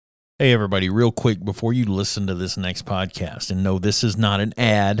Hey, everybody, real quick before you listen to this next podcast, and no, this is not an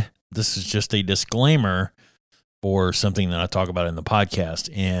ad. This is just a disclaimer for something that I talk about in the podcast.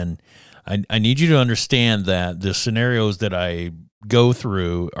 And I need you to understand that the scenarios that I go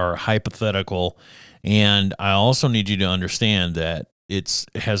through are hypothetical. And I also need you to understand that it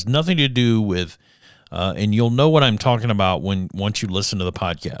has nothing to do with, and you'll know what I'm talking about once you listen to the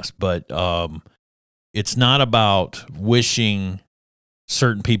podcast, but it's not about wishing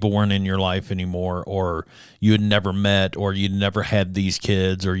certain people weren't in your life anymore, or you had never met, or you'd never had these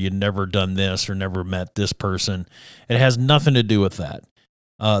kids, or you'd never done this, or never met this person. It has nothing to do with that.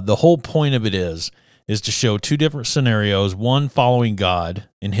 The whole point of it is to show two different scenarios, one following God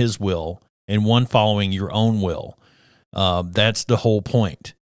and his will, and one following your own will. That's the whole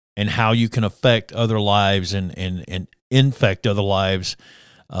point, and how you can affect other lives and infect other lives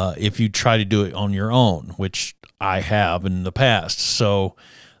if you try to do it on your own, which I have in the past. So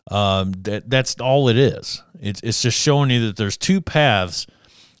that's all it is. It's just showing you that there's two paths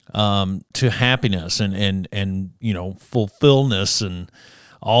to happiness and fulfillment and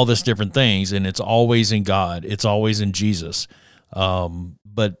all this different things, and it's always in God. It's always in Jesus.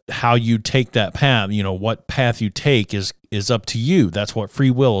 But how you take that path, what path you take is up to you. That's what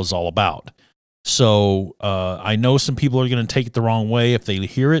free will is all about. So I know some people are going to take it the wrong way if they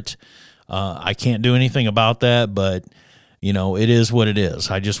hear it. I can't do anything about that, but, it is what it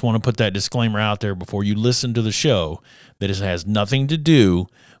is. I just want to put that disclaimer out there before you listen to the show that it has nothing to do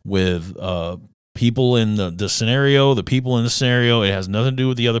with people in the scenario, the people in the scenario. It has nothing to do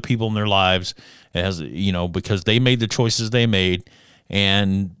with the other people in their lives. It has, because they made the choices they made,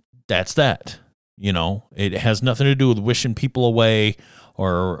 and that's that. It has nothing to do with wishing people away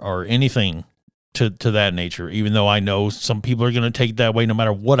or anything to that nature, even though I know some people are going to take it that way no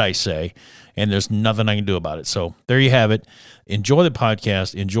matter what I say, and there's nothing I can do about it. So there you have it. Enjoy the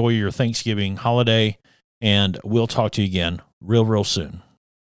podcast. Enjoy your Thanksgiving holiday, and we'll talk to you again real soon.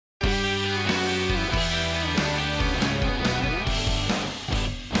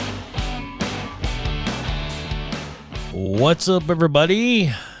 What's up, everybody?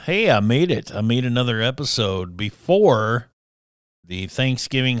 Hey, I made it. I made another episode before the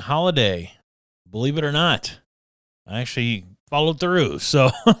Thanksgiving holiday. Believe it or not, I actually followed through. So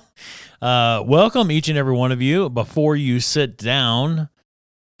welcome each and every one of you. Before you sit down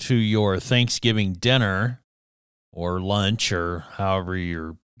to your Thanksgiving dinner or lunch or however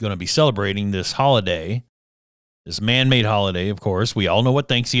you're going to be celebrating this holiday, this man-made holiday, of course. We all know what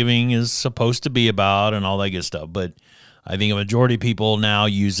Thanksgiving is supposed to be about and all that good stuff. But I think a majority of people now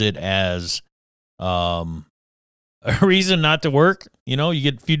use it as a reason not to work. You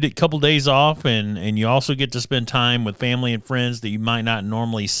get a couple days off, and you also get to spend time with family and friends that you might not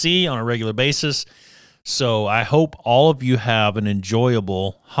normally see on a regular basis. So I hope all of you have an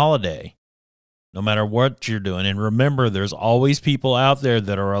enjoyable holiday, no matter what you're doing. And remember, there's always people out there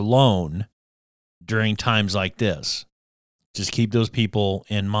that are alone during times like this. Just keep those people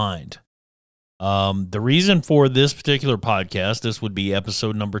in mind. The reason for this particular podcast, this would be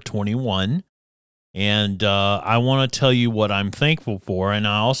episode number 21. And I want to tell you what I'm thankful for, and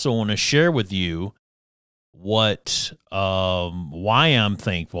I also want to share with you why I'm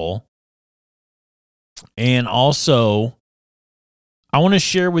thankful. And also, I want to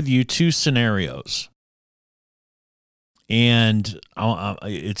share with you two scenarios. And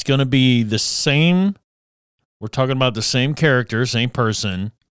it's going to be the same. We're talking about the same character, same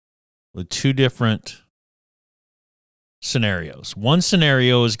person, with two different scenarios. One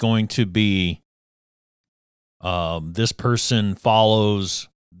scenario is going to be this person follows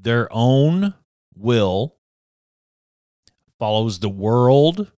their own will, follows the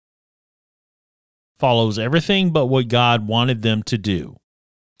world, follows everything but what God wanted them to do.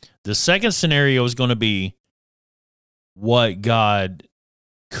 The second scenario is going to be what God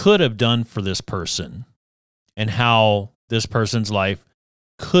could have done for this person and how this person's life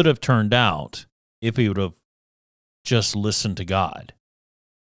could have turned out if he would have just listened to God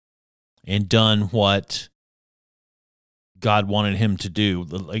and done what God wanted him to do,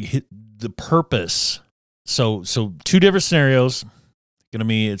 like the purpose. So two different scenarios. It's gonna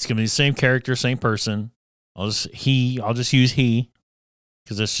be the same character, same person. I'll just use he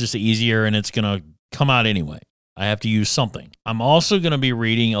because it's just easier and it's gonna come out anyway. I have to use something. I'm also gonna be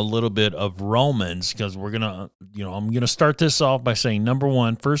reading a little bit of Romans because I'm gonna start this off by saying, number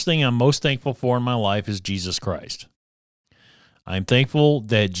one, first thing I'm most thankful for in my life is Jesus Christ. I'm thankful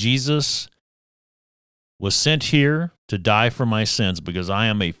that Jesus was sent here to die for my sins because I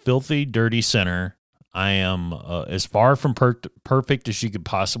am a filthy, dirty sinner. I am as far from perfect as you could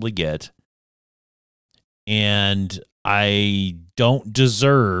possibly get. And I don't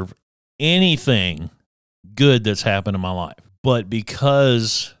deserve anything good that's happened in my life. But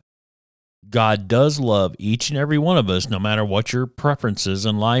because God does love each and every one of us, no matter what your preferences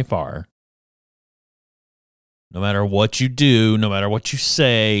in life are, no matter what you do, no matter what you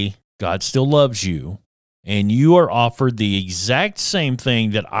say, God still loves you. And you are offered the exact same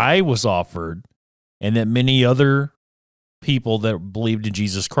thing that I was offered and that many other people that believe in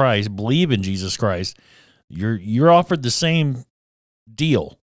Jesus Christ. You're offered the same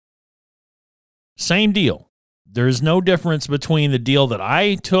deal. Same deal. There is no difference between the deal that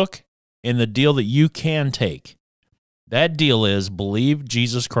I took and the deal that you can take. That deal is believe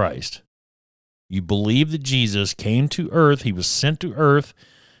Jesus Christ. You believe that Jesus came to earth. He was sent to earth,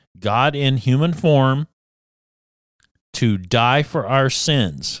 God in human form, to die for our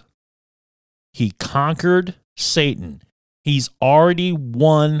sins. He conquered Satan. He's already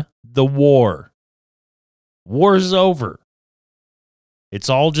won the war. War is over. It's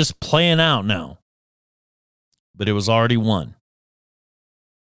all just playing out now. But it was already won.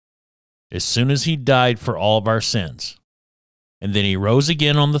 As soon as he died for all of our sins. And then he rose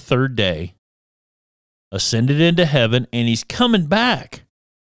again on the third day, ascended into heaven, and he's coming back.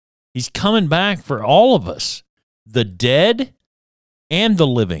 He's coming back for all of us, the dead and the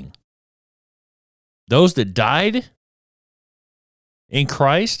living. Those that died in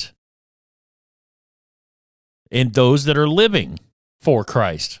Christ and those that are living for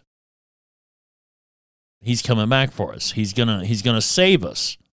Christ. He's coming back for us. He's gonna save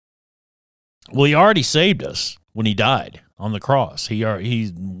us. Well, he already saved us when he died on the cross.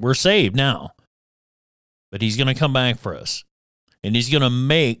 We're saved now. But he's going to come back for us. And he's going to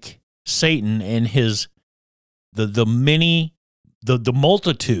make Satan and the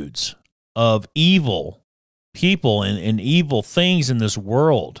multitudes of evil people and evil things in this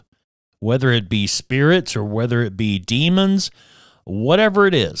world, whether it be spirits or whether it be demons, whatever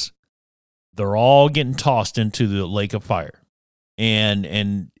it is, they're all getting tossed into the lake of fire.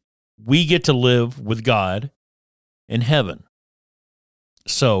 And we get to live with God in heaven.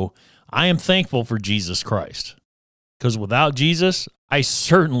 So I am thankful for Jesus Christ, because without Jesus, I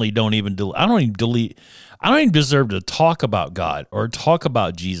certainly don't even deserve to talk about God or talk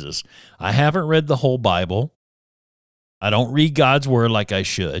about Jesus. I haven't read the whole Bible. I don't read God's word like I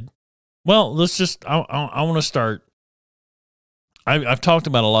should. Well, I want to start. I've talked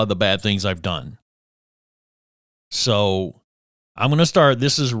about a lot of the bad things I've done. So I'm going to start.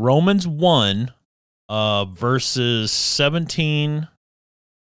 This is Romans 1, verses 17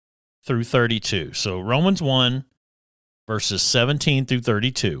 through 32. So Romans 1, verses 17 through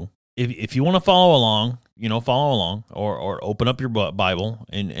 32. If you want to follow along, or open up your Bible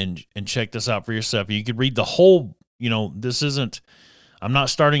and check this out for yourself. You could read the whole, I'm not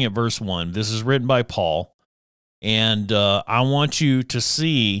starting at verse 1. This is written by Paul. And I want you to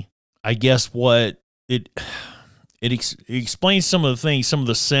see, I guess, what it explains some of the things, some of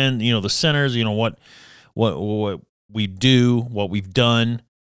the sin, the sinners, what we do, what we've done.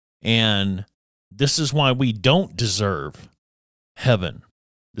 And this is why we don't deserve heaven.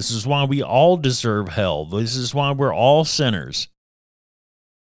 This is why we all deserve hell. This is why we're all sinners.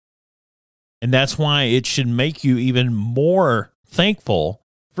 And that's why it should make you even more thankful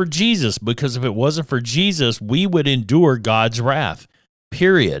for Jesus, because if it wasn't for Jesus, we would endure God's wrath,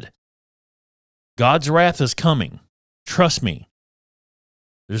 period. God's wrath is coming. Trust me.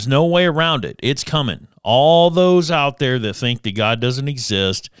 There's no way around it. It's coming. All those out there that think that God doesn't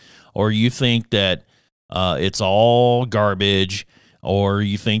exist, or you think that it's all garbage, or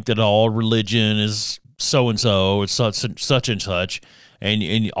you think that all religion is so-and-so, it's such and such,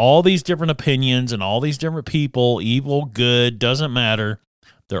 and all these different opinions and all these different people, evil, good, doesn't matter.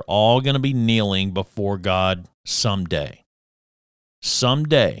 They're all going to be kneeling before God someday.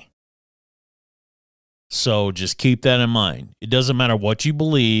 Someday. So just keep that in mind. It doesn't matter what you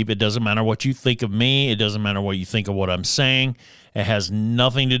believe. It doesn't matter what you think of me. It doesn't matter what you think of what I'm saying. It has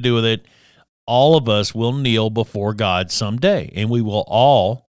nothing to do with it. All of us will kneel before God someday, and we will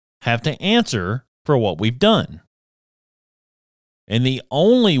all have to answer for what we've done. And the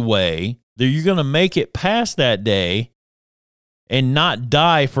only way that you're going to make it past that day and not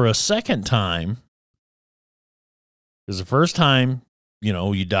die for a second time, because the first time,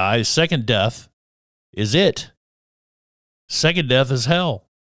 you die, the second death is it. Second death is hell.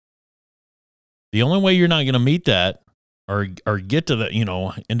 The only way you're not going to meet that or get to the,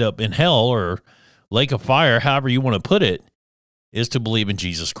 end up in hell or lake of fire, however you want to put it, is to believe in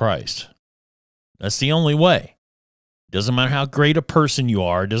Jesus Christ. That's the only way. Doesn't matter how great a person you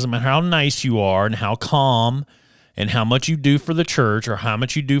are. It doesn't matter how nice you are and how calm and how much you do for the church or how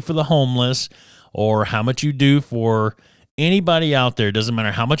much you do for the homeless or how much you do for anybody out there, doesn't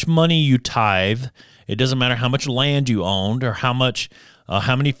matter how much money you tithe, it doesn't matter how much land you owned or how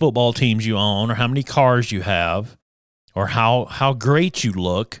many football teams you own or how many cars you have or how great you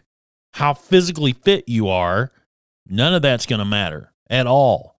look, how physically fit you are, none of that's going to matter at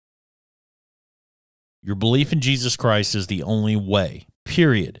all. Your belief in Jesus Christ is the only way,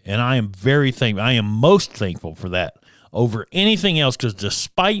 period. And I am I am most thankful for that over anything else, because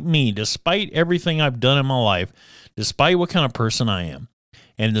despite everything I've done in my life, despite what kind of person I am,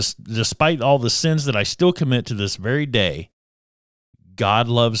 and despite all the sins that I still commit to this very day, God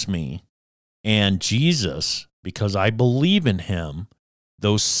loves me. And Jesus, because I believe in him,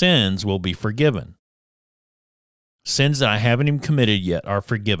 those sins will be forgiven. Sins that I haven't even committed yet are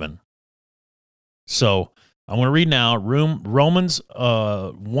forgiven. So I want to read now Romans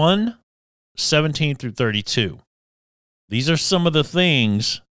 1:17 through 32. These are some of the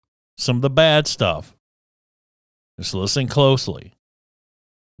things, some of the bad stuff. Just listen closely.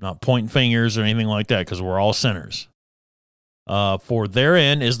 Not pointing fingers or anything like that, because we're all sinners. For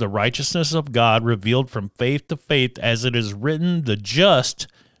therein is the righteousness of God revealed from faith to faith, as it is written, the just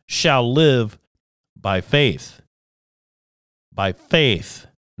shall live by faith. By faith,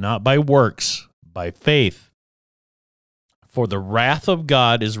 not by works, by faith. For the wrath of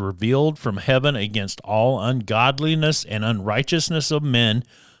God is revealed from heaven against all ungodliness and unrighteousness of men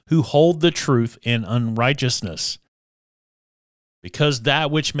who hold the truth in unrighteousness. Because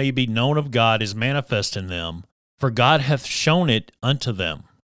that which may be known of God is manifest in them, for God hath shown it unto them.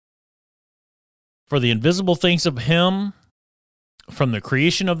 For the invisible things of him from the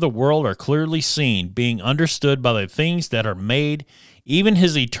creation of the world are clearly seen, being understood by the things that are made, even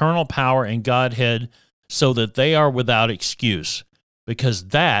his eternal power and Godhead, so that they are without excuse. Because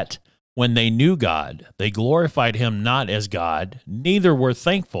that, when they knew God, they glorified him not as God, neither were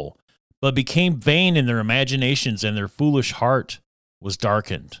thankful, but became vain in their imaginations, and their foolish heart was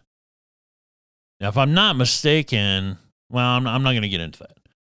darkened. Now, if I'm not mistaken, well, I'm not going to get into that.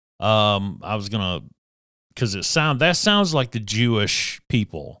 I was going to, because that sounds like the Jewish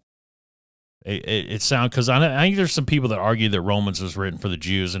people. It sounds, because I think there's some people that argue that Romans was written for the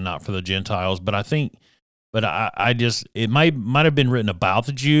Jews and not for the Gentiles, but I think, it might have been written about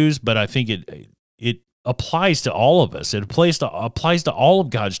the Jews, but I think it applies to all of us. It applies to all of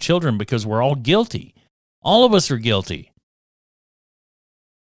God's children, because we're all guilty. All of us are guilty.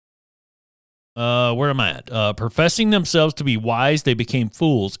 Where am I at? Professing themselves to be wise, they became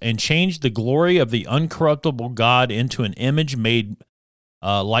fools and changed the glory of the uncorruptible God into an image made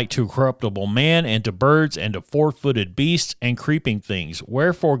like to corruptible man, and to birds, and to four-footed beasts, and creeping things.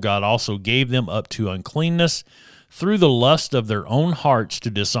 Wherefore God also gave them up to uncleanness through the lust of their own hearts, to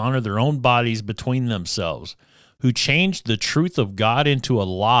dishonor their own bodies between themselves, who changed the truth of God into a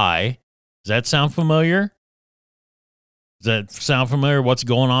lie. Does that sound familiar? Does that sound familiar, what's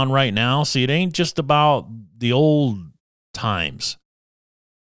going on right now? See, it ain't just about the old times.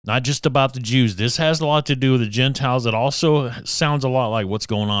 Not just about the Jews. This has a lot to do with the Gentiles. It also sounds a lot like what's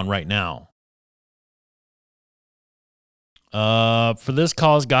going on right now. For this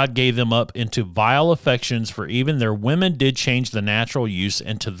cause God gave them up into vile affections, for even their women did change the natural use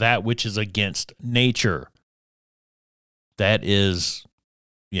into that which is against nature. That is,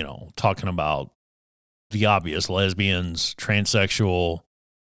 talking about the obvious, lesbians, transsexual.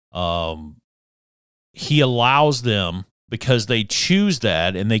 He allows them, because they choose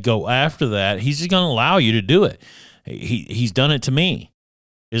that and they go after that. He's just going to allow you to do it. He's done it to me,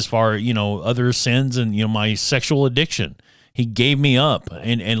 as far, other sins and, my sexual addiction. He gave me up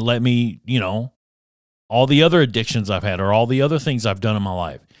and let me, all the other addictions I've had, or all the other things I've done in my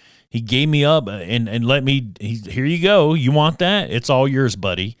life. He gave me up and let me, here you go. You want that? It's all yours,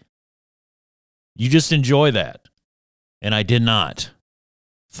 buddy. You just enjoy that. And I did not.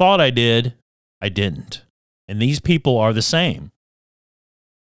 Thought I did. I didn't. And these people are the same.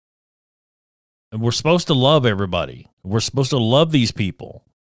 And we're supposed to love everybody. We're supposed to love these people,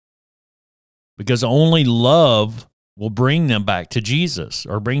 because only love will bring them back to Jesus,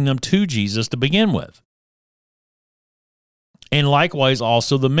 or bring them to Jesus to begin with. And likewise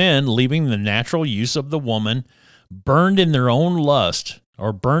also the men, leaving the natural use of the woman, burned in their own lust,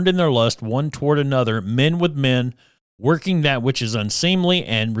 or burned in their lust one toward another, men with men, working that which is unseemly,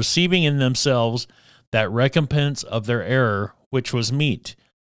 and receiving in themselves that recompense of their error, which was meet.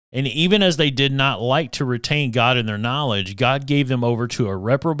 And even as they did not like to retain God in their knowledge, God gave them over to a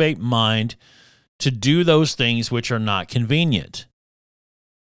reprobate mind to do those things which are not convenient,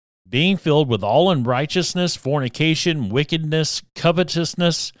 being filled with all unrighteousness, fornication, wickedness,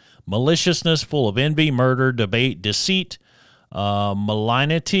 covetousness, maliciousness, full of envy, murder, debate, deceit,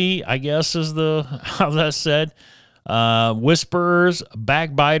 malignity, I guess is how that's said, whisperers,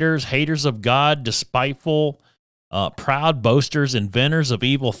 backbiters, haters of God, despiteful, proud boasters, inventors of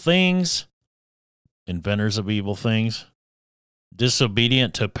evil things,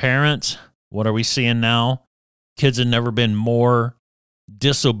 disobedient to parents. What are we seeing now? Kids have never been more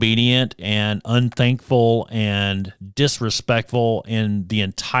disobedient and unthankful and disrespectful in the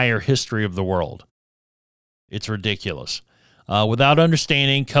entire history of the world. It's ridiculous. Without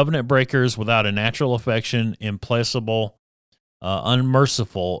understanding, covenant breakers, without a natural affection, implacable,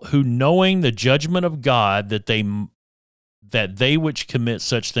 unmerciful, who knowing the judgment of God that they which commit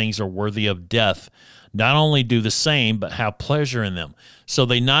such things are worthy of death, not only do the same, but have pleasure in them. So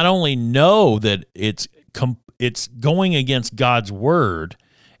they not only know that it's going against God's word,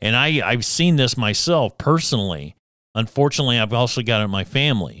 and I've seen this myself personally. Unfortunately, I've also got it in my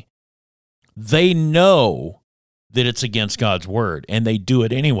family. They know that it's against God's word, and they do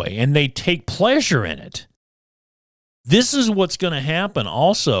it anyway, and they take pleasure in it. This is what's going to happen.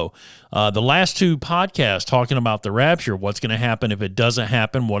 Also, the last two podcasts talking about the rapture, what's going to happen if it doesn't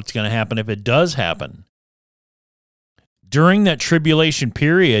happen, what's going to happen if it does happen. During that tribulation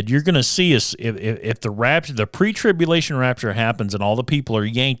period, you're going to see if the rapture, the pre-tribulation rapture happens and all the people are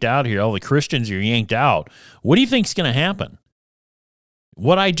yanked out here, all the Christians are yanked out, what do you think is going to happen?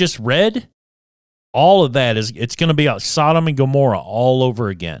 What I just read, all of that it's going to be out Sodom and Gomorrah all over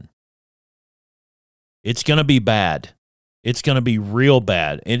again. It's going to be bad. It's going to be real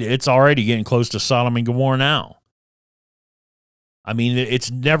bad. It's already getting close to Sodom and Gomorrah now. I mean,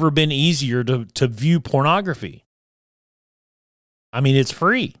 it's never been easier to view pornography. I mean, it's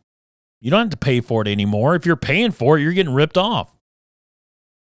free. You don't have to pay for it anymore. If you're paying for it, you're getting ripped off.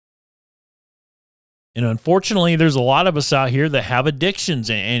 And unfortunately, there's a lot of us out here that have addictions,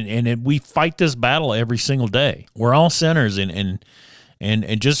 and we fight this battle every single day. We're all sinners, and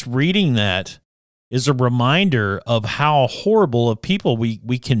just reading that is a reminder of how horrible of people we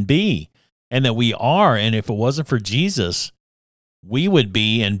can be, and that we are. And if it wasn't for Jesus, we would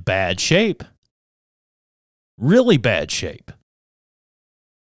be in bad shape. Really bad shape.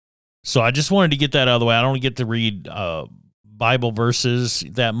 So I just wanted to get that out of the way. I don't get to read Bible verses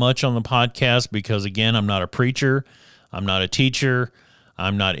that much on the podcast because, again, I'm not a preacher. I'm not a teacher.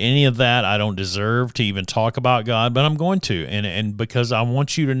 I'm not any of that. I don't deserve to even talk about God, but I'm going to. And because I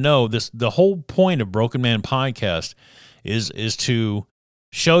want you to know this, the whole point of Broken Man Podcast is to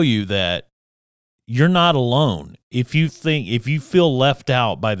show you that you're not alone. If you feel left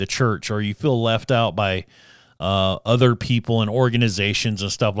out by the church, or you feel left out by other people and organizations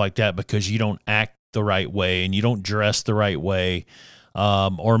and stuff like that because you don't act the right way and you don't dress the right way,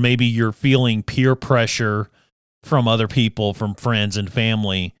 or maybe you're feeling peer pressure from other people, from friends and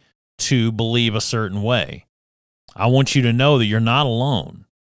family, to believe a certain way, I want you to know that you're not alone.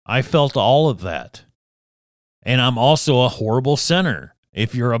 I felt all of that. And I'm also a horrible sinner.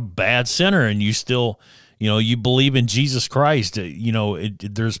 If you're a bad sinner and you still, you believe in Jesus Christ,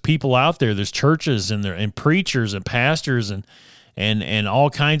 there's people out there, there's churches and preachers and pastors and all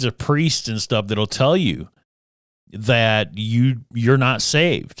kinds of priests and stuff that'll tell you that you're not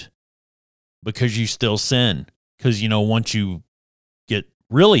saved because you still sin. Because, once you get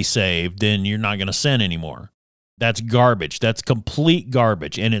really saved, then you're not going to sin anymore. That's garbage. That's complete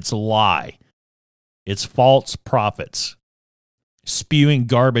garbage, and it's a lie. It's false prophets spewing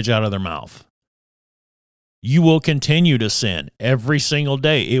garbage out of their mouth. You will continue to sin every single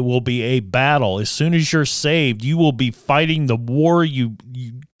day. It will be a battle. As soon as you're saved, you will be fighting the war you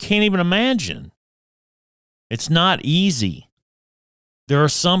can't even imagine. It's not easy. There are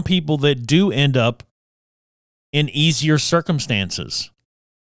some people that do end up in easier circumstances.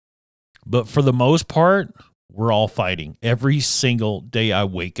 But for the most part, we're all fighting. Every single day I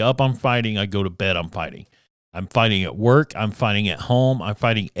wake up, I'm fighting. I go to bed, I'm fighting. I'm fighting at work. I'm fighting at home. I'm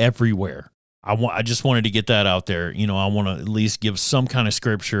fighting everywhere. I just wanted to get that out there. I want to at least give some kind of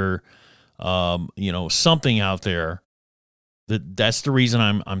scripture, something out there. That's the reason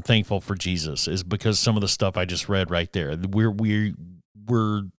I'm thankful for Jesus, is because some of the stuff I just read right there.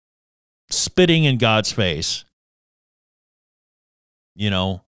 We're spitting in God's face.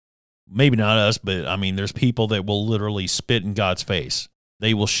 Maybe not us, but I mean, there's people that will literally spit in God's face.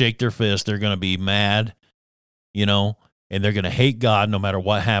 They will shake their fist. They're going to be mad, and they're going to hate God no matter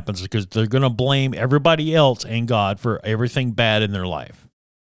what happens, because they're going to blame everybody else and God for everything bad in their life.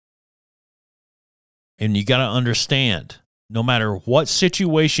 And you got to understand, no matter what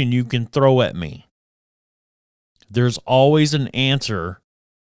situation you can throw at me, there's always an answer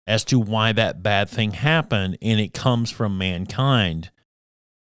as to why that bad thing happened, and it comes from mankind.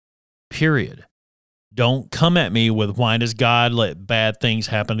 Period. Don't come at me with, why does God let bad things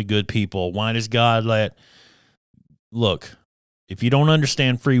happen to good people? Why does God let look, if you don't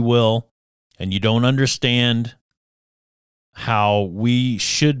understand free will and you don't understand how we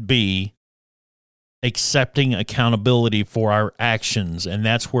should be accepting accountability for our actions, and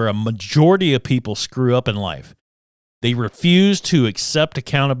that's where a majority of people screw up in life. They refuse to accept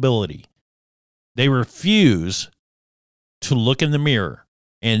accountability. They refuse to look in the mirror.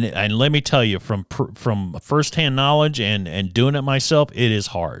 And let me tell you, from firsthand knowledge and doing it myself, it is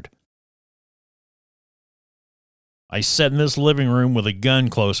hard. I sat in this living room with a gun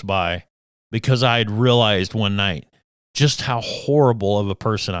close by because I had realized one night just how horrible of a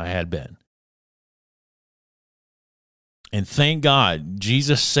person I had been. And thank God,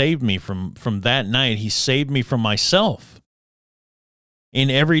 Jesus saved me from that night. He saved me from myself. And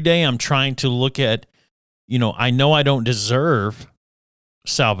every day I'm trying to look at, I know I don't deserve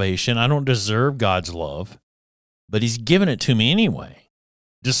salvation. I don't deserve God's love, but he's given it to me anyway.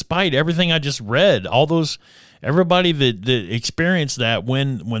 Despite everything I just read, everybody that experienced that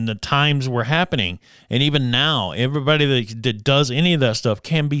when the times were happening, and even now, everybody that does any of that stuff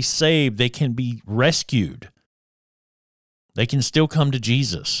can be saved. They can be rescued. They can still come to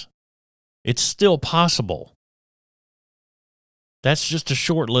Jesus. It's still possible. That's just a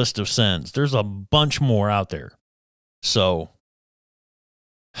short list of sins. There's a bunch more out there. So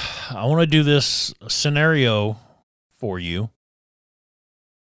I want to do this scenario for you.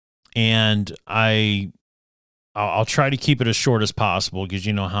 And I'll try to keep it as short as possible because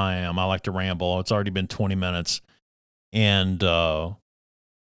you know how I am. I like to ramble. It's already been 20 minutes. And I'm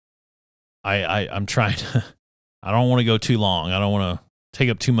trying to, I don't want to go too long. I don't want to take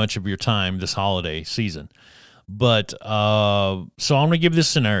up too much of your time this holiday season. But so I'm going to give this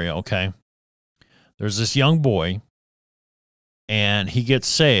scenario, okay? There's this young boy, and he gets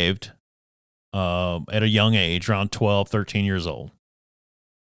saved at a young age, around 12, 13 years old.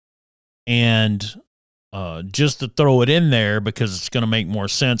 And just to throw it in there, because it's going to make more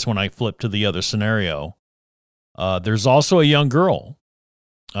sense when I flip to the other scenario, there's also a young girl,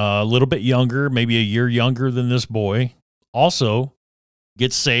 a little bit younger, maybe a year younger than this boy, also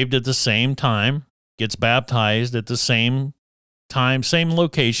gets saved at the same time, gets baptized at the same time, same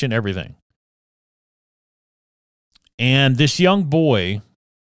location, everything. And this young boy,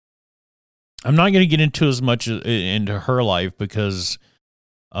 I'm not going to get into as much into her life because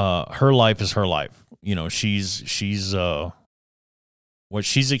her life is her life. She's what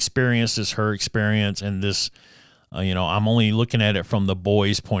she's experienced is her experience, and this, I'm only looking at it from the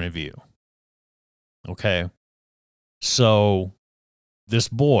boy's point of view. Okay. So this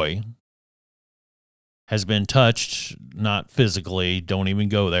boy has been touched, not physically, don't even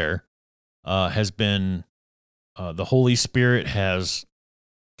go there, has been, the Holy Spirit has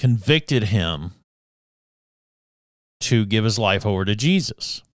convicted him to give his life over to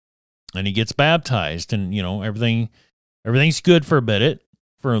Jesus. And he gets baptized, and, everything's good for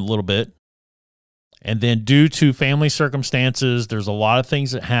a little bit. And then due to family circumstances, there's a lot of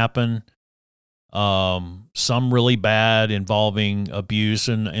things that happen. Some really bad, involving abuse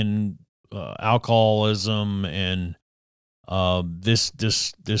and alcoholism, and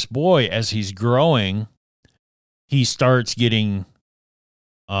this boy, as he's growing, he starts getting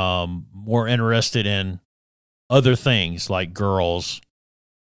more interested in other things like girls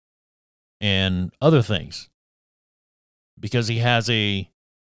and other things, because he has a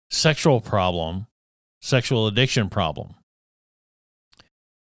sexual addiction problem.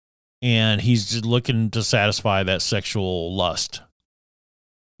 And he's just looking to satisfy that sexual lust.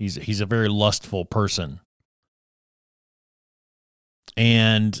 He's a very lustful person.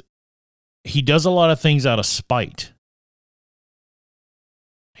 And he does a lot of things out of spite.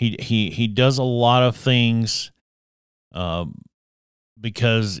 He does a lot of things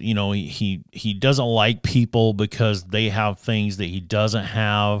because, he doesn't like people because they have things that he doesn't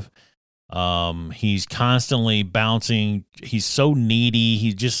have. He's constantly bouncing. He's so needy.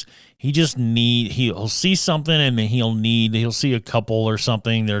 He'll see something, and then he'll see a couple or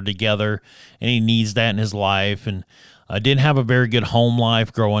something, they're together, and he needs that in his life. And didn't have a very good home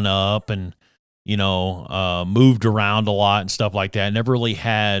life growing up, and, moved around a lot and stuff like that. Never really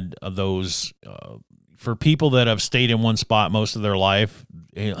had those, for people that have stayed in one spot most of their life,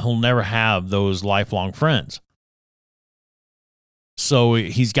 he'll never have those lifelong friends. So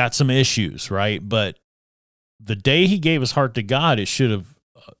he's got some issues, right? But the day he gave his heart to God, it should have,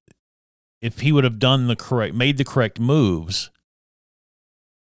 if he would have made the correct moves,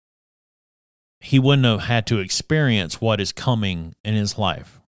 he wouldn't have had to experience what is coming in his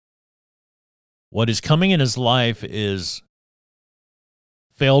life. What is coming in his life is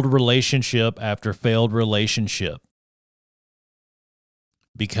failed relationship after failed relationship,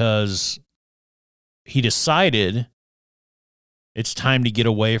 because he decided It's time to get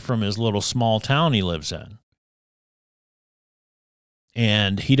away from his little small town he lives in.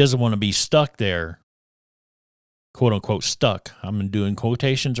 And he doesn't want to be stuck there, quote unquote, stuck. I'm doing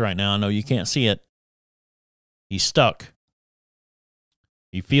quotations right now. I know you can't see it. He's stuck.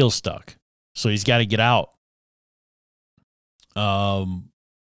 He feels stuck. So he's got to get out.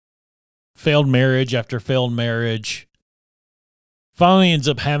 Failed marriage after failed marriage. Finally ends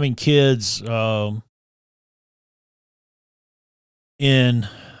up having kids in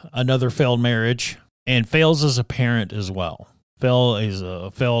another failed marriage, and fails as a parent as well. Failed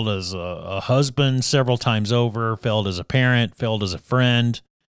as a husband several times over, failed as a parent, failed as a friend.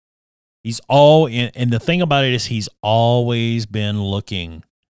 And the thing about it is he's always been looking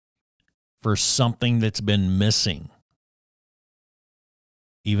for something that's been missing.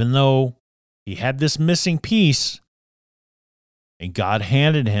 Even though he had this missing piece, and God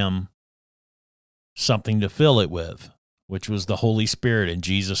handed him something to fill it with, which was the Holy Spirit and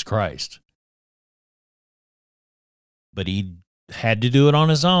Jesus Christ. But he had to do it on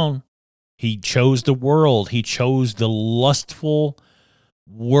his own. He chose the world. He chose the lustful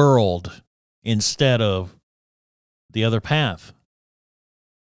world instead of the other path.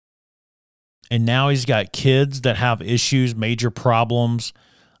 And now he's got kids that have issues, major problems,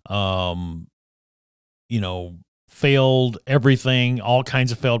 failed everything, all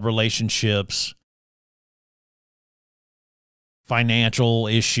kinds of failed relationships, financial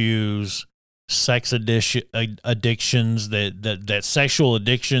issues, sex addictions, that sexual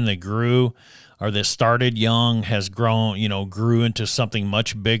addiction that grew or that started young has grown, grew into something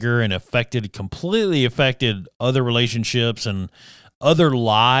much bigger and completely affected other relationships and other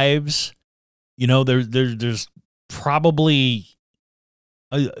lives. There's probably,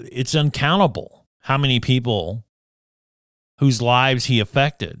 it's uncountable how many people whose lives he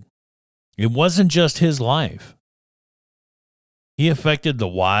affected. It wasn't just his life. He affected the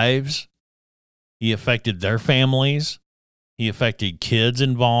wives. He affected their families. He affected kids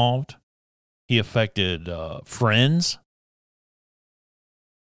involved. He affected friends.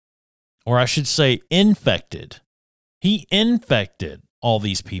 Or I should say infected. He infected all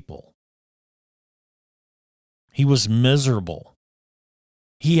these people. He was miserable.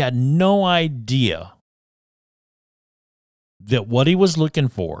 He had no idea that what he was looking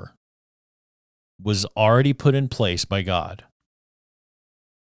for was already put in place by God.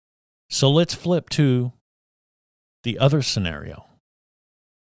 So let's flip to the other scenario.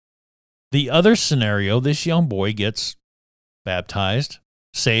 The other scenario, this young boy gets baptized,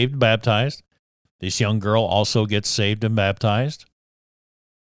 saved, baptized. This young girl also gets saved and baptized.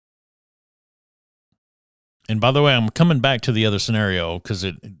 And by the way, I'm coming back to the other scenario because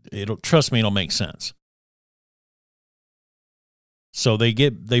it'll, trust me, it'll make sense. So they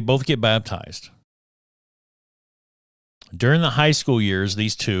both get baptized. During the high school years,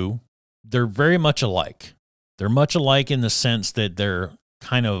 these two, they're very much alike. They're much alike in the sense that they're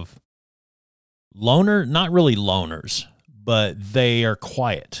kind of not really loners, but they are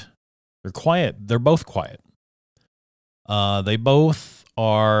quiet. They're quiet. They're both quiet. They both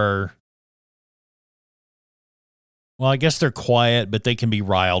are, well, I guess they're quiet, but they can be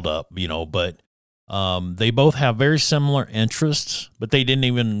riled up, but they both have very similar interests, but they didn't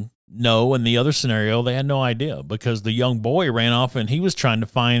even know. In the other scenario, they had no idea because the young boy ran off and he was trying to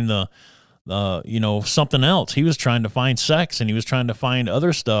find something else. He was trying to find sex and he was trying to find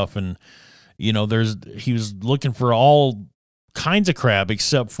other stuff. And, he was looking for all kinds of crap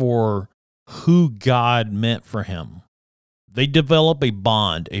except for who God meant for him. They develop a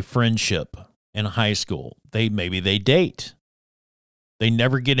bond, a friendship in high school. Maybe they date. They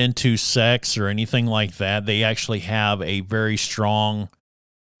never get into sex or anything like that. They actually have a very strong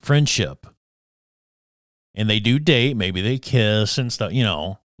friendship. And they do date. Maybe they kiss and stuff,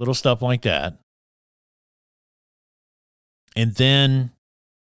 little stuff like that. And then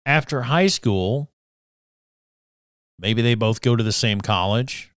after high school, maybe they both go to the same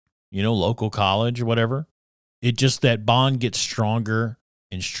college, local college or whatever. That bond gets stronger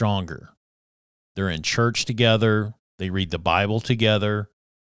and stronger. They're in church together. They read the Bible together.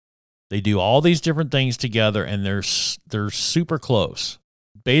 They do all these different things together, and they're super close.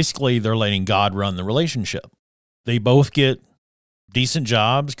 Basically, they're letting God run the relationship. They both get decent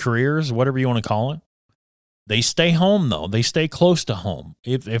jobs, careers, whatever you want to call it. They stay home, though. They stay close to home.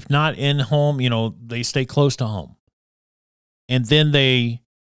 If not in home, they stay close to home. And then they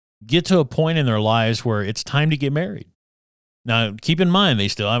get to a point in their lives where it's time to get married. Now, keep in mind, they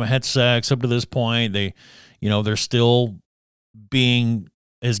still haven't had sex up to this point. They're still being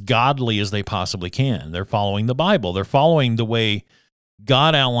as godly as they possibly can. They're following the Bible. They're following the way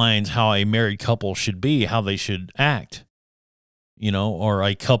God outlines how a married couple should be, how they should act. or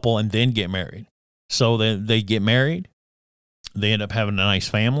a couple and then get married. So they get married. They end up having a nice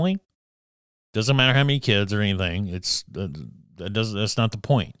family. Doesn't matter how many kids or anything. That's not the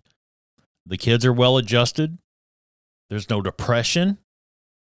point. The kids are well adjusted. There's no depression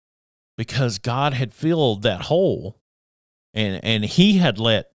because God had filled that hole, and he had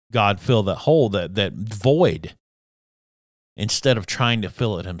let God fill that hole, that void, instead of trying to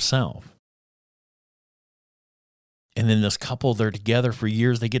fill it himself. And then this couple, they're together for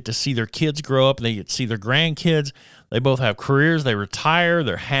years. They get to see their kids grow up. They get to see their grandkids. They both have careers. They retire.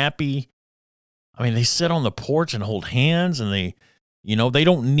 They're happy. I mean, they sit on the porch and hold hands, and they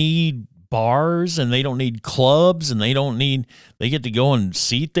don't need bars, and they don't need clubs, and they get to go and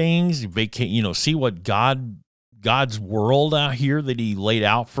see things, see what God's world out here that he laid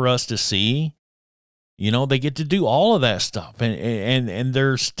out for us to see. They get to do all of that stuff, and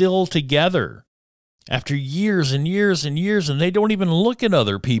they're still together after years and years and years, and they don't even look at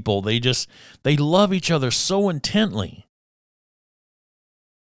other people. They love each other so intently.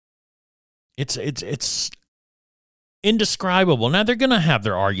 It's indescribable. Now, they're going to have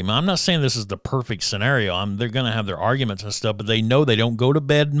their argument. I'm not saying this is the perfect scenario. They're going to have their arguments and stuff, but they know they don't go to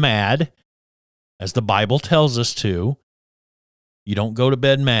bed mad, as the Bible tells us to. You don't go to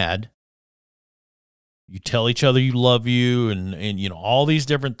bed mad. You tell each other you love you, and all these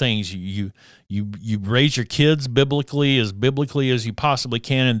different things. You raise your kids biblically as you possibly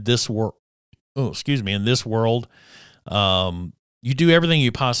can in this world. In this world. You do everything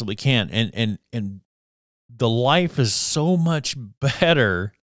you possibly can, and the life is so much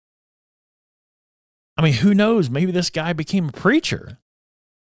better. I mean, who knows? Maybe this guy became a preacher,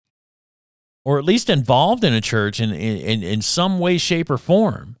 or at least involved in a church in some way, shape, or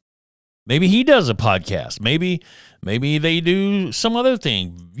form. Maybe he does a podcast. Maybe they do some other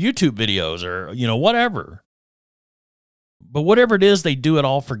thing, YouTube videos, or whatever. But whatever it is, they do it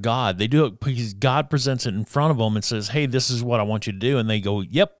all for God. They do it because God presents it in front of them and says, hey, this is what I want you to do. And they go,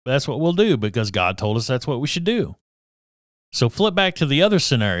 yep, that's what we'll do because God told us that's what we should do. So flip back to the other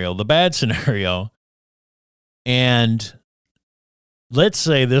scenario, the bad scenario. And let's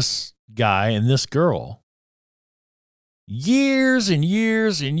say this guy and this girl, years and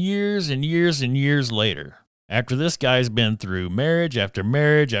years and years and years and years later, after this guy's been through marriage after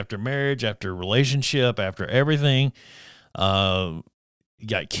marriage after marriage after relationship after everything, you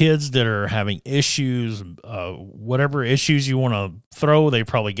got kids that are having issues, whatever issues you want to throw, they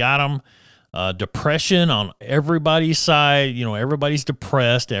probably got them. Depression on everybody's side. Everybody's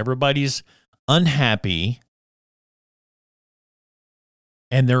depressed. Everybody's unhappy.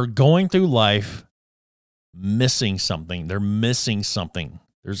 And they're going through life missing something. They're missing something.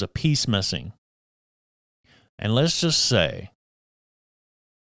 There's a piece missing. And let's just say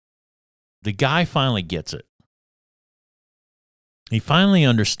the guy finally gets it. He finally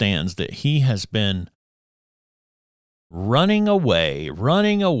understands that he has been running away,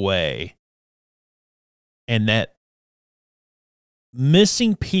 and that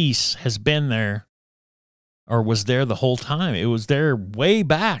missing piece has been there, or was there the whole time. It was there way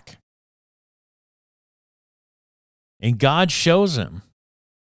back. And God shows him.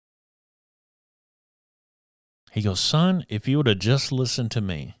 He goes, son, if you would have just listened to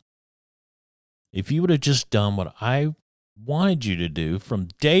me, if you would have just done what I wanted you to do from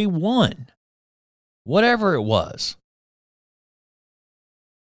day one, whatever it was,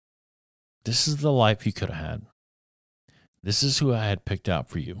 this is the life you could have had. This is who I had picked out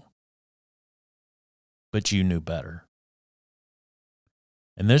for you. But you knew better.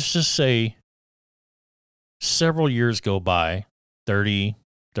 And let's just say several years go by, 30,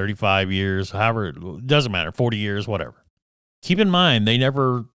 35 years, however, it doesn't matter, 40 years, whatever. Keep in mind, they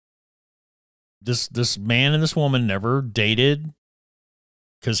never, this man and this woman never dated,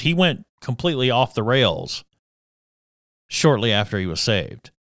 because he went completely off the rails shortly after he was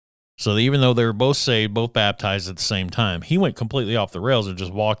saved. So even though they were both saved, both baptized at the same time, he went completely off the rails and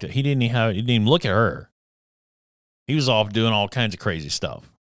just walked it. He didn't even look at her. He was off doing all kinds of crazy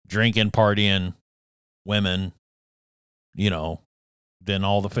stuff, drinking, partying, women, then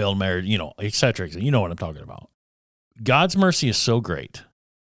all the failed marriage, et cetera. You know what I'm talking about. God's mercy is so great.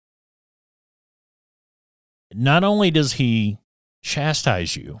 Not only does he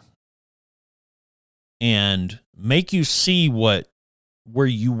chastise you and make you see where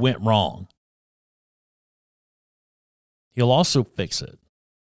you went wrong, he'll also fix it.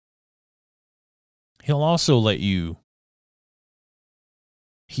 He'll also let you,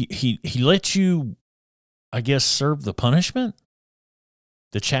 he lets you, I guess, serve the punishment,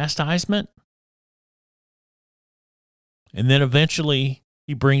 the chastisement. And then eventually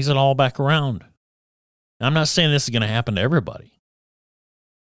he brings it all back around. Now, I'm not saying this is going to happen to everybody.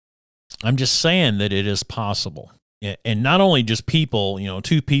 I'm just saying that it is possible. And not only just people,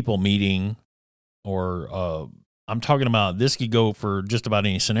 two people meeting, or I'm talking about this could go for just about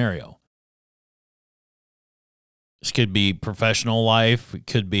any scenario. This could be professional life. It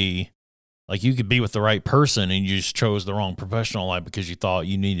could be like you could be with the right person and you just chose the wrong professional life because you thought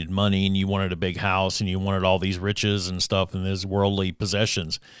you needed money and you wanted a big house and you wanted all these riches and stuff and these worldly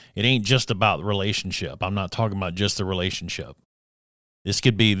possessions. It ain't just about the relationship. I'm not talking about just the relationship. This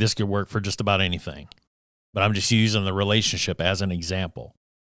could work for just about anything. But I'm just using the relationship as an example.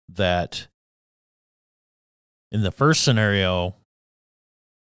 That in the first scenario,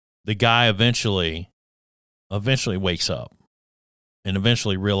 the guy eventually wakes up and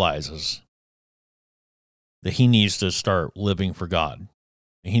eventually realizes that he needs to start living for God.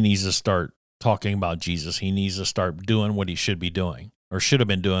 He needs to start talking about Jesus. He needs to start doing what he should be doing or should have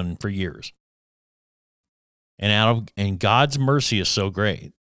been doing for years. And God's mercy is so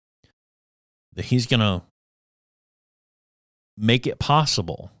great that he's going to make it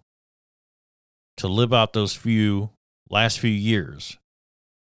possible to live out those last few years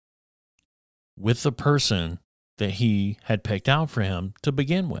with the person that he had picked out for him to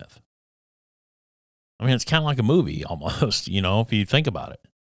begin with. I mean, it's kind of like a movie almost, if you think about it.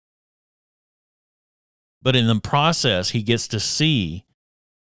 But in the process, he gets to see,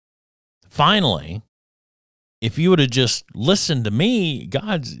 finally, if you would have just listened to me,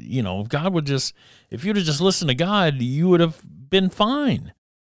 if you'd have just listened to God, you would have been fine.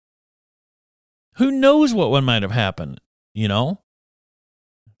 Who knows what might have happened,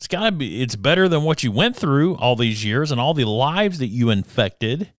 It's better than what you went through all these years and all the lives that you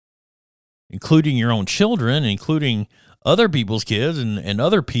infected, including your own children, including other people's kids and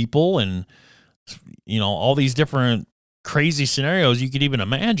other people and, all these different crazy scenarios you could even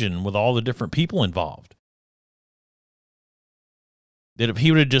imagine with all the different people involved. That if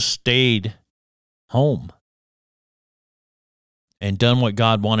he would have just stayed home and done what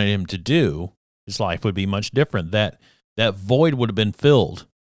God wanted him to do, his life would be much different. That void would have been filled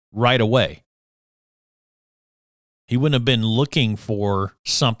right away. He wouldn't have been looking for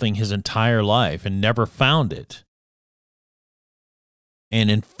something his entire life and never found it.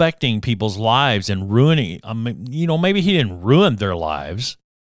 And infecting people's lives and ruining, maybe he didn't ruin their lives,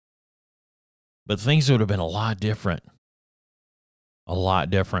 but things would have been a lot different. A lot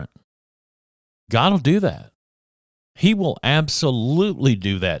different. God will do that. He will absolutely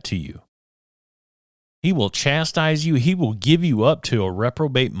do that to you. He will chastise you. He will give you up to a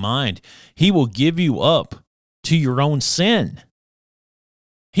reprobate mind. He will give you up to your own sin.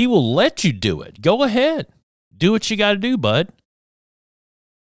 He will let you do it. Go ahead. Do what you got to do, bud.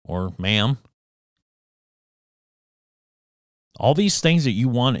 Or ma'am. All these things that you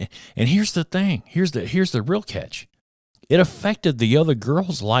want. And here's the thing. Here's the real catch. It affected the other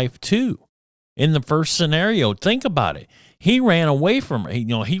girl's life too. In the first scenario, think about it. He ran away from her. He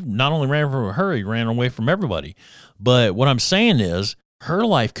not only ran from her, he ran away from everybody. But what I'm saying is her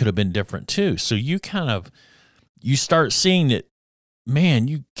life could have been different too. So you start seeing that, man,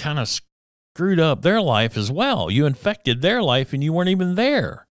 you kind of screwed up their life as well. You infected their life and you weren't even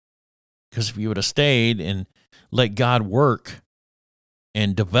there. Because if you would have stayed and let God work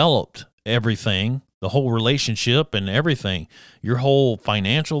and developed everything, the whole relationship and everything, your whole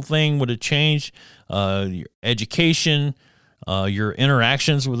financial thing would have changed, your education, your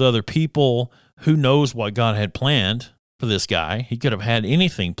interactions with other people. Who knows what God had planned for this guy? He could have had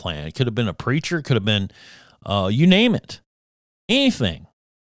anything planned. It could have been a preacher, it could have been, you name it, anything.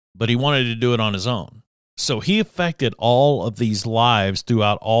 But he wanted to do it on his own. So he affected all of these lives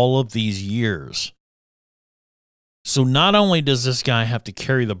throughout all of these years. So not only does this guy have to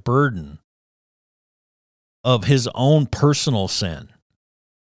carry the burden of his own personal sin,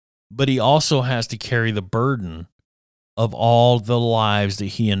 but he also has to carry the burden of all the lives that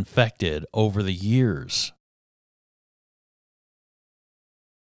he infected over the years.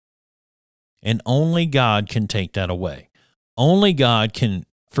 And only God can take that away. Only God can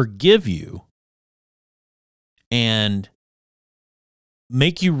forgive you and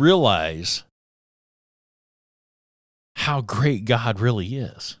make you realize how great God really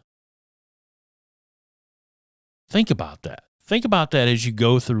is. Think about that. Think about that as you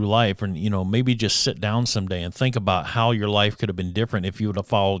go through life, and maybe just sit down someday and think about how your life could have been different if you would have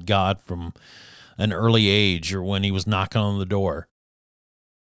followed God from an early age or when he was knocking on the door.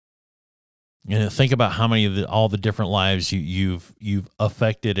 And think about how many of all the different lives you've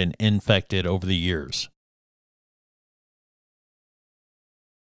affected and infected over the years.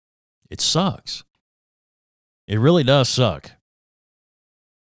 It sucks. It really does suck.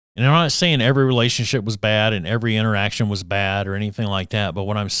 And I'm not saying every relationship was bad and every interaction was bad or anything like that. But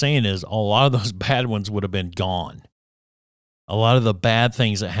what I'm saying is a lot of those bad ones would have been gone. A lot of the bad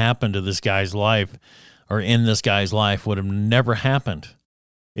things that happened to this guy's life or in this guy's life would have never happened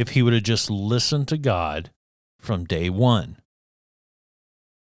if he would have just listened to God from day one.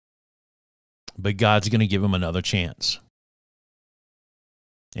 But God's going to give him another chance.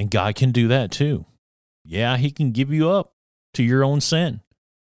 And God can do that too. Yeah, he can give you up to your own sin.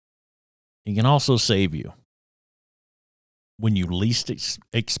 He can also save you when you least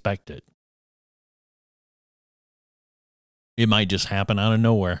expect it. It might just happen out of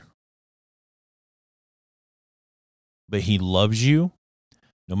nowhere. But he loves you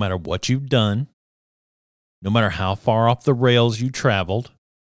no matter what you've done, no matter how far off the rails you traveled,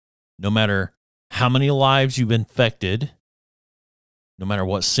 no matter how many lives you've infected, no matter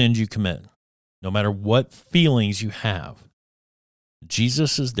what sins you commit, no matter what feelings you have.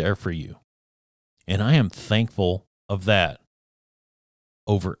 Jesus is there for you. And I am thankful of that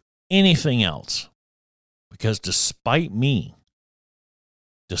over anything else. Because despite me,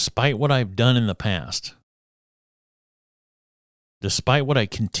 despite what I've done in the past, despite what I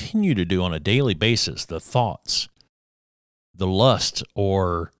continue to do on a daily basis, the thoughts, the lust,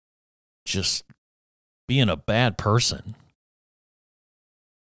 or just being a bad person,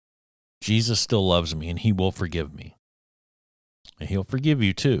 Jesus still loves me and he will forgive me. And he'll forgive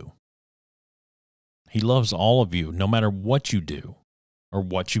you too. He loves all of you, no matter what you do or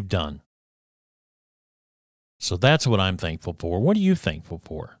what you've done. So that's what I'm thankful for. What are you thankful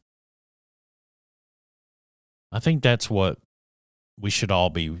for? I think that's what we should all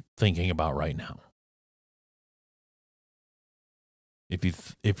be thinking about right now.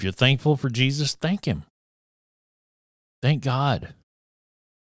 If you're thankful for Jesus, thank him. Thank God.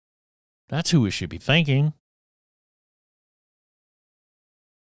 That's who we should be thanking.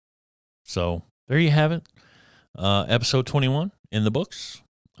 So there you have it. Episode 21 in the books.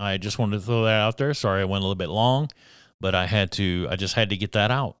 I just wanted to throw that out there. Sorry I went a little bit long, but I just had to get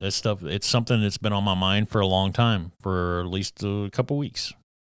that out. That stuff, it's something that's been on my mind for a long time, for at least a couple weeks.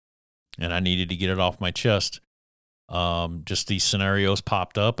 And I needed to get it off my chest. Just these scenarios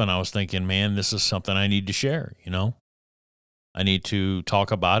popped up and I was thinking, man, this is something I need to share, I need to talk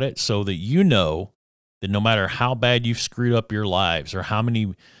about it so that you know that no matter how bad you've screwed up your lives or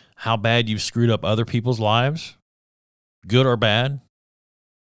how bad you've screwed up other people's lives, good or bad,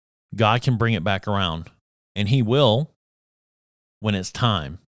 God can bring it back around. And he will when it's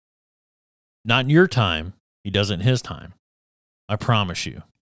time. Not in your time. He does it in his time. I promise you.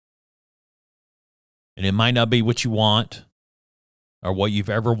 And it might not be what you want or what you've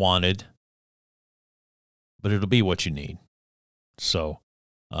ever wanted, but it'll be what you need. So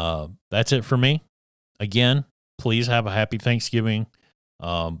that's it for me. Again, please have a happy Thanksgiving.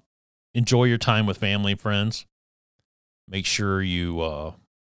 Enjoy your time with family and friends. Make sure you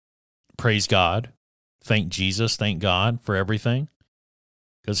praise God. Thank Jesus. Thank God for everything.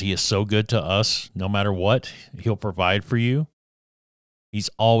 Because he is so good to us. No matter what, he'll provide for you.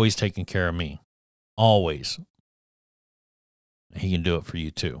 He's always taking care of me. Always. He can do it for you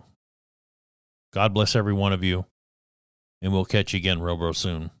too. God bless every one of you. And we'll catch you again real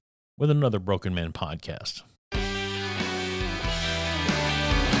soon with another Broken Man podcast.